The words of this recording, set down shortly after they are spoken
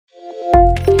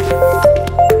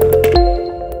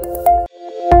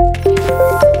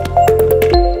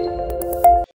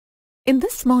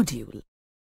module,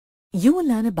 you will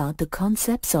learn about the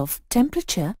concepts of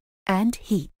temperature and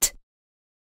heat.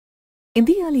 In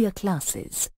the earlier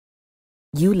classes,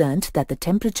 you learnt that the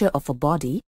temperature of a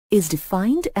body is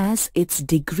defined as its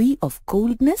degree of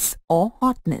coldness or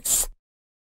hotness.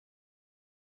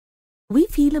 We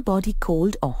feel a body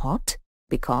cold or hot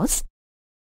because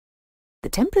the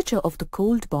temperature of the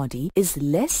cold body is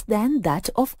less than that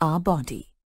of our body,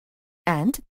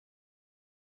 and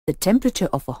the temperature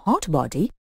of a hot body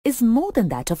is more than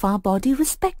that of our body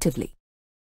respectively.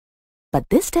 But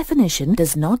this definition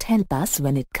does not help us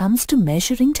when it comes to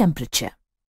measuring temperature.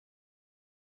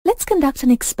 Let's conduct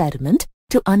an experiment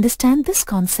to understand this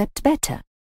concept better.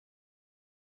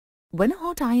 When a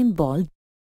hot iron ball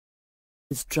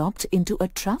is dropped into a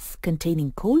trough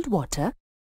containing cold water,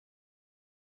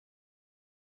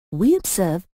 we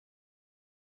observe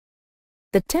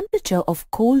the temperature of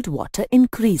cold water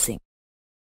increasing.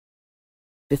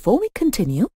 Before we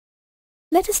continue,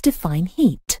 let us define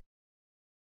heat.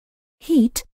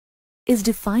 Heat is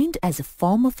defined as a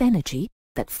form of energy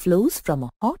that flows from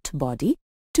a hot body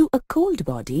to a cold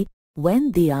body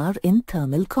when they are in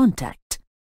thermal contact.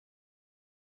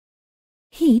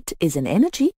 Heat is an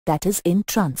energy that is in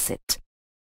transit.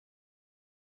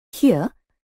 Here,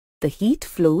 the heat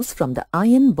flows from the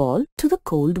iron ball to the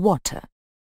cold water.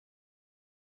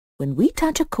 When we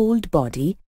touch a cold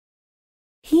body,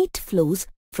 heat flows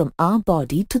from our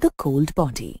body to the cold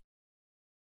body.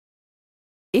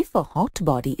 If a hot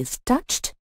body is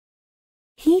touched,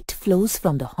 heat flows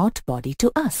from the hot body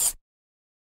to us.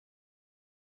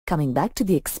 Coming back to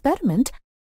the experiment,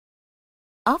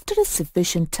 after a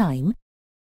sufficient time,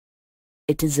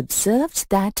 it is observed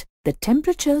that the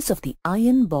temperatures of the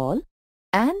iron ball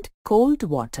and cold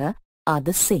water are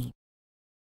the same.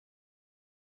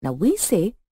 Now we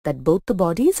say that both the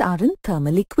bodies are in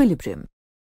thermal equilibrium.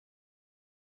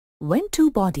 When two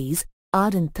bodies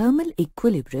are in thermal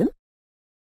equilibrium,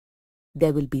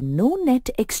 there will be no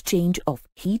net exchange of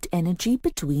heat energy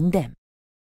between them.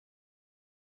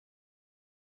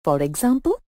 For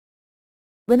example,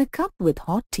 when a cup with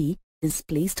hot tea is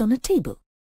placed on a table,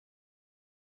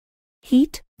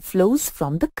 heat flows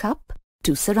from the cup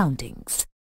to surroundings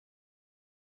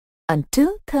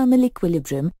until thermal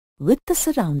equilibrium with the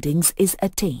surroundings is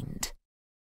attained.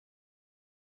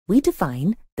 We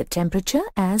define the temperature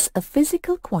as a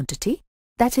physical quantity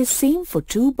that is same for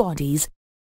two bodies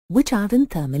which are in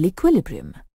thermal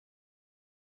equilibrium.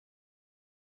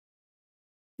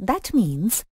 That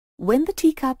means when the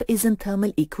teacup is in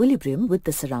thermal equilibrium with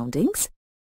the surroundings,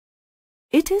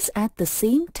 it is at the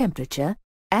same temperature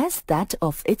as that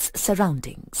of its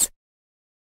surroundings.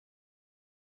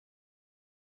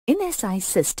 In SI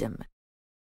system,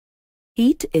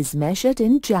 heat is measured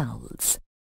in joules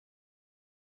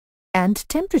and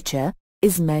temperature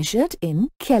is measured in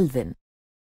Kelvin.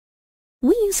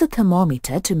 We use a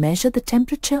thermometer to measure the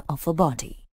temperature of a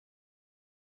body.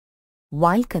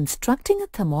 While constructing a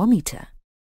thermometer,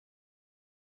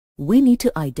 we need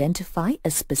to identify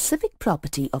a specific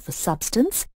property of a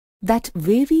substance that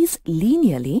varies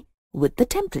linearly with the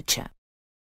temperature.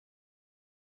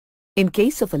 In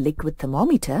case of a liquid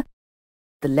thermometer,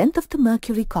 the length of the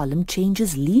mercury column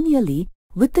changes linearly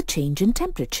with the change in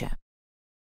temperature.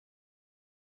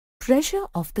 Pressure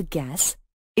of the gas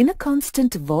in a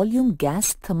constant volume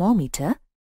gas thermometer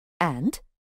and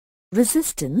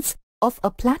resistance of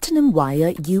a platinum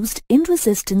wire used in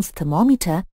resistance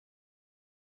thermometer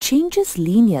changes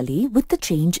linearly with the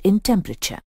change in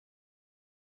temperature.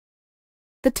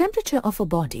 The temperature of a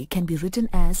body can be written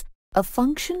as a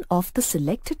function of the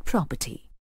selected property,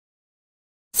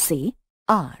 say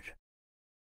R.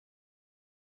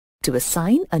 To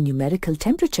assign a numerical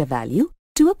temperature value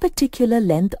to a particular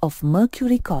length of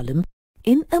mercury column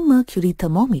in a mercury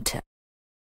thermometer,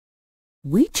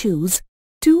 we choose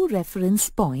two reference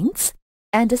points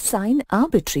and assign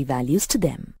arbitrary values to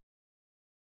them.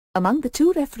 Among the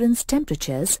two reference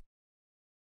temperatures,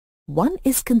 one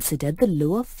is considered the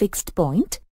lower fixed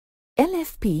point,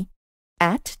 LFP,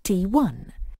 at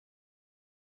T1,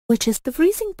 which is the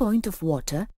freezing point of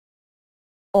water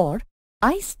or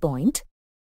ice point,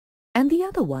 and the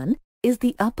other one is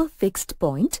the upper fixed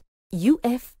point,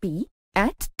 UFP,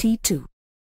 at T2,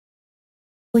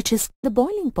 which is the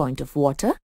boiling point of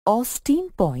water or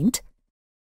steam point.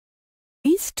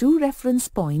 These two reference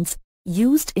points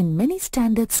used in many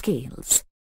standard scales.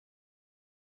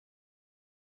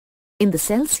 In the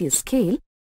Celsius scale,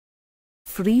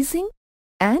 freezing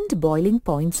and boiling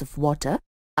points of water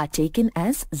are taken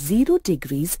as 0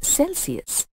 degrees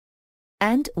Celsius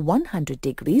and 100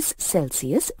 degrees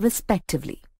Celsius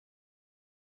respectively.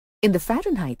 In the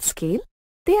Fahrenheit scale,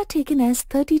 They are taken as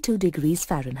 32 degrees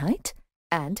Fahrenheit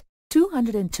and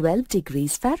 212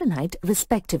 degrees Fahrenheit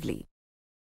respectively.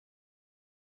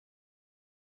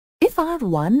 If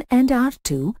R1 and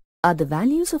R2 are the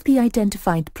values of the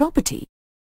identified property,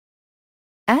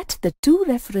 at the two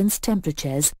reference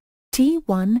temperatures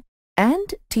T1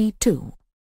 and T2,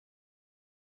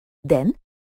 then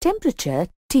temperature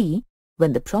T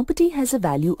when the property has a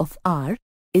value of R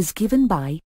is given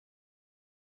by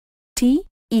T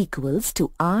equals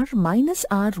to R minus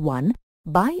R1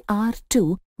 by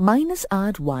R2 minus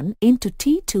R1 into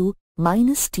T2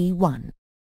 minus T1.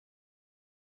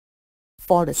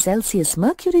 For a Celsius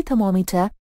mercury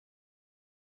thermometer,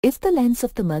 if the lengths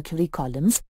of the mercury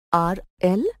columns are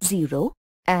L0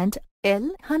 and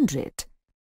L100,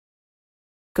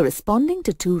 corresponding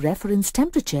to two reference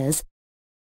temperatures,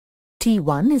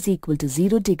 T1 is equal to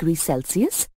 0 degrees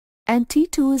Celsius and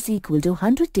T2 is equal to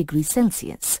 100 degrees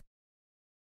Celsius.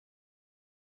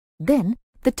 Then,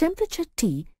 the temperature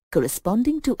T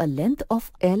corresponding to a length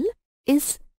of L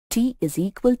is T is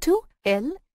equal to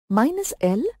L minus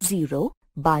L0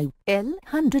 by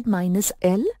L100 minus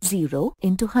L0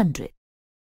 into 100.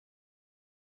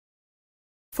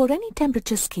 For any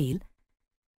temperature scale,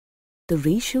 the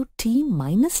ratio T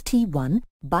minus T1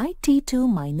 by T2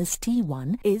 minus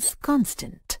T1 is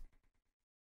constant.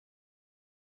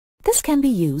 This can be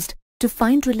used to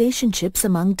find relationships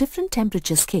among different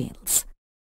temperature scales.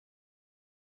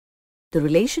 The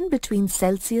relation between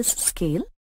Celsius scale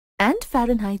and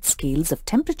Fahrenheit scales of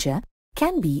temperature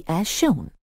can be as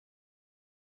shown.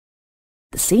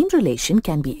 The same relation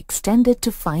can be extended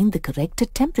to find the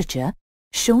corrected temperature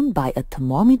shown by a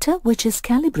thermometer which is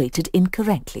calibrated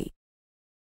incorrectly.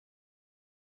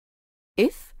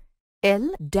 If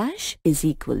L dash is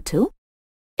equal to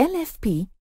LFP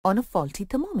on a faulty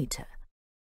thermometer,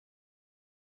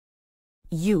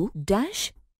 U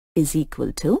dash is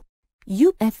equal to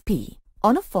UFP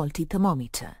on a faulty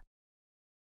thermometer,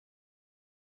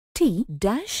 T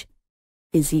dash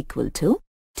is equal to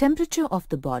temperature of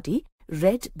the body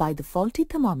read by the faulty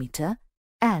thermometer,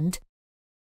 and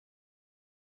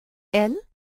L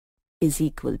is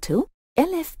equal to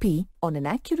LFP on an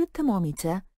accurate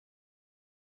thermometer,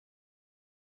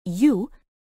 U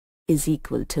is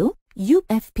equal to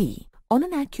UFP on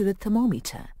an accurate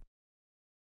thermometer,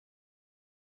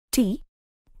 T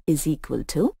is equal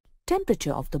to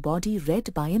temperature of the body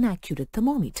read by an accurate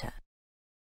thermometer.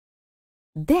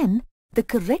 Then, the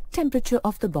correct temperature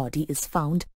of the body is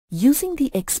found using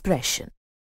the expression.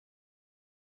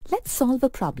 Let's solve a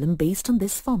problem based on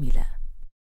this formula.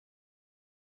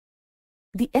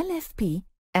 The LFP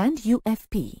and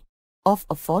UFP of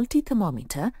a faulty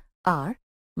thermometer are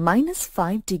minus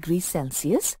 5 degrees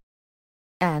Celsius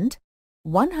and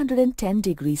 110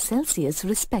 degrees Celsius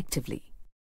respectively.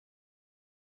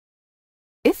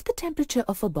 If the temperature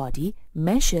of a body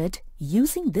measured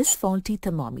using this faulty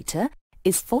thermometer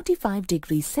is 45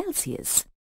 degrees Celsius,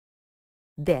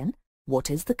 then what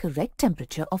is the correct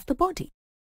temperature of the body?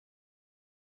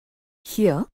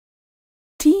 Here,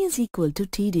 T is equal to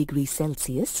T degrees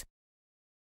Celsius,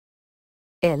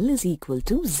 L is equal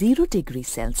to 0 degrees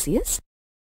Celsius,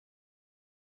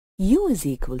 U is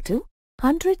equal to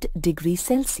 100 degrees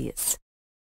Celsius,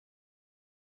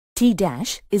 T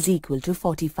dash is equal to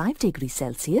 45 degrees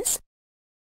Celsius,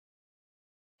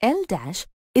 L dash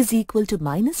is equal to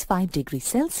minus 5 degrees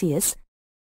Celsius,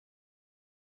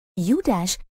 U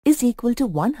dash is equal to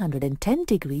 110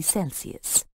 degrees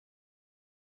Celsius.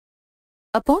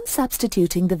 Upon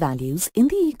substituting the values in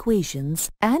the equations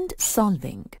and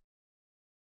solving,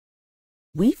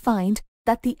 we find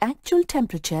that the actual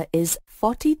temperature is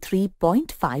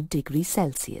 43.5 degrees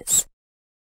Celsius.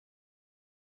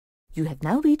 You have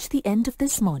now reached the end of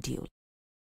this module.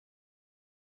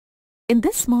 In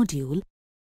this module,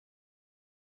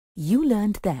 you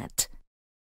learned that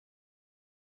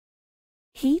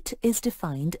heat is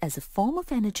defined as a form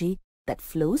of energy that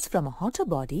flows from a hotter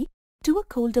body to a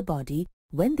colder body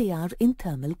when they are in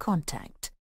thermal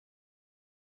contact.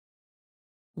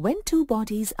 When two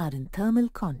bodies are in thermal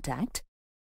contact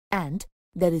and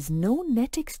there is no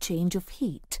net exchange of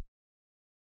heat,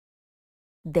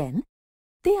 then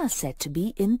they are said to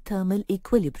be in thermal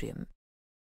equilibrium.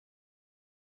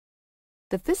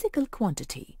 The physical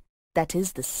quantity that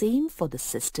is the same for the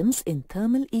systems in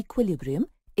thermal equilibrium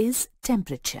is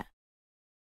temperature.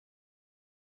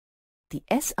 The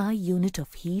SI unit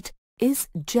of heat is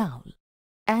joule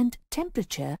and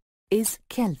temperature is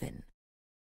Kelvin.